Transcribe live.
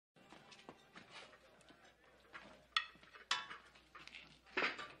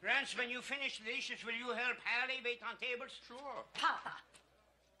Rance, when you finish the dishes, will you help Harley wait on tables? Sure. Papa,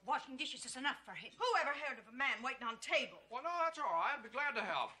 washing dishes is enough for him. Who ever heard of a man waiting on table? Well, no, that's all right. I'd be glad to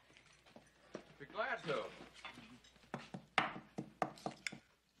help. Be glad to.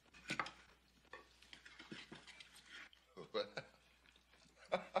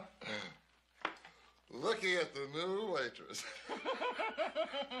 Looking at the new waitress.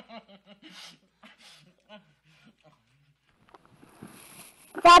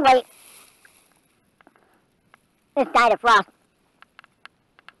 Sadly, this died of frost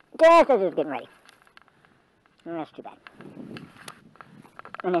just as it was getting ready. And that's too bad.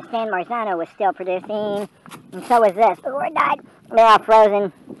 And the San Marzano was still producing, and so was this. Before it died, they're all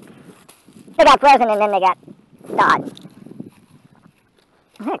frozen. They got frozen and then they got thawed.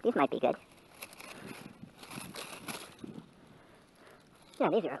 Heck, these might be good. Yeah,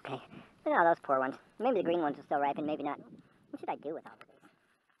 these are okay. Look at all those poor ones. Maybe the green ones will still ripen, maybe not. What should I do with all of these?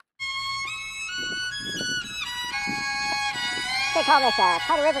 They call this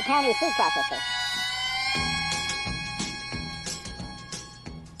Powder River County food processor.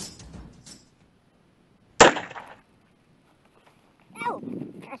 Oh,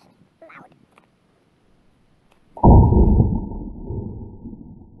 that's loud.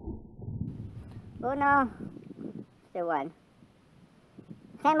 Oh no, still one.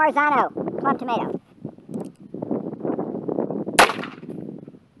 San Marzano, plum tomato.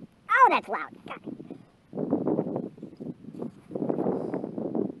 Oh, that's loud. God.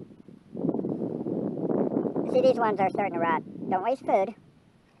 See, these ones are starting to rot. Don't waste food,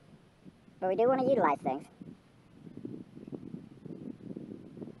 but we do want to utilize things.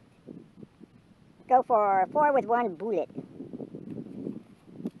 Go for 4 with 1 bullet.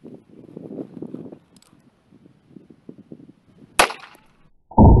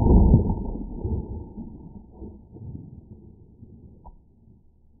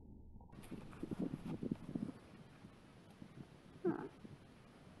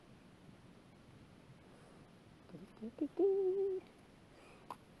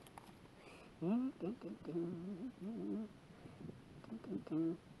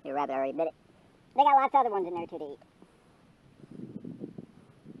 Your rabbit already bit it. They got lots of other ones in there too to eat.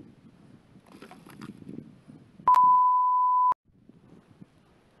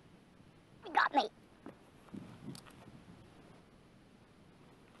 You got me.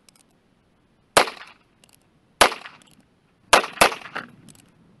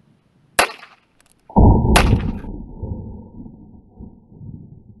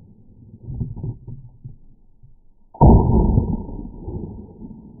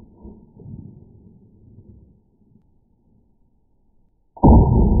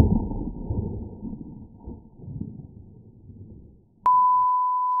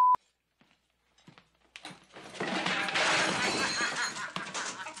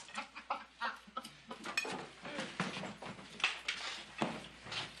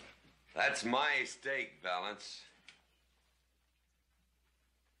 That's my steak, Valance.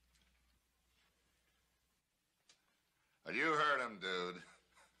 You heard him, dude.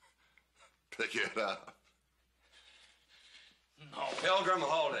 Pick it up. No. Pilgrim,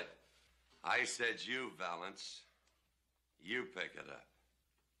 hold it. I said you, Valance. You pick it up.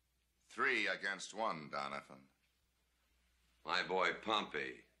 3 against 1, Donovan. My boy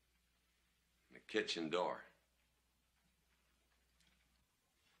Pompey. The kitchen door.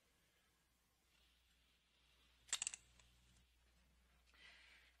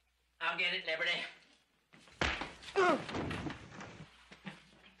 I'll get it, Liberty.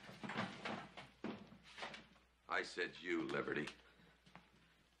 I said you, Liberty.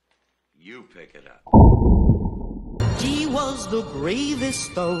 You pick it up. He was the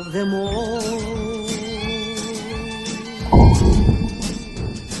bravest of them all.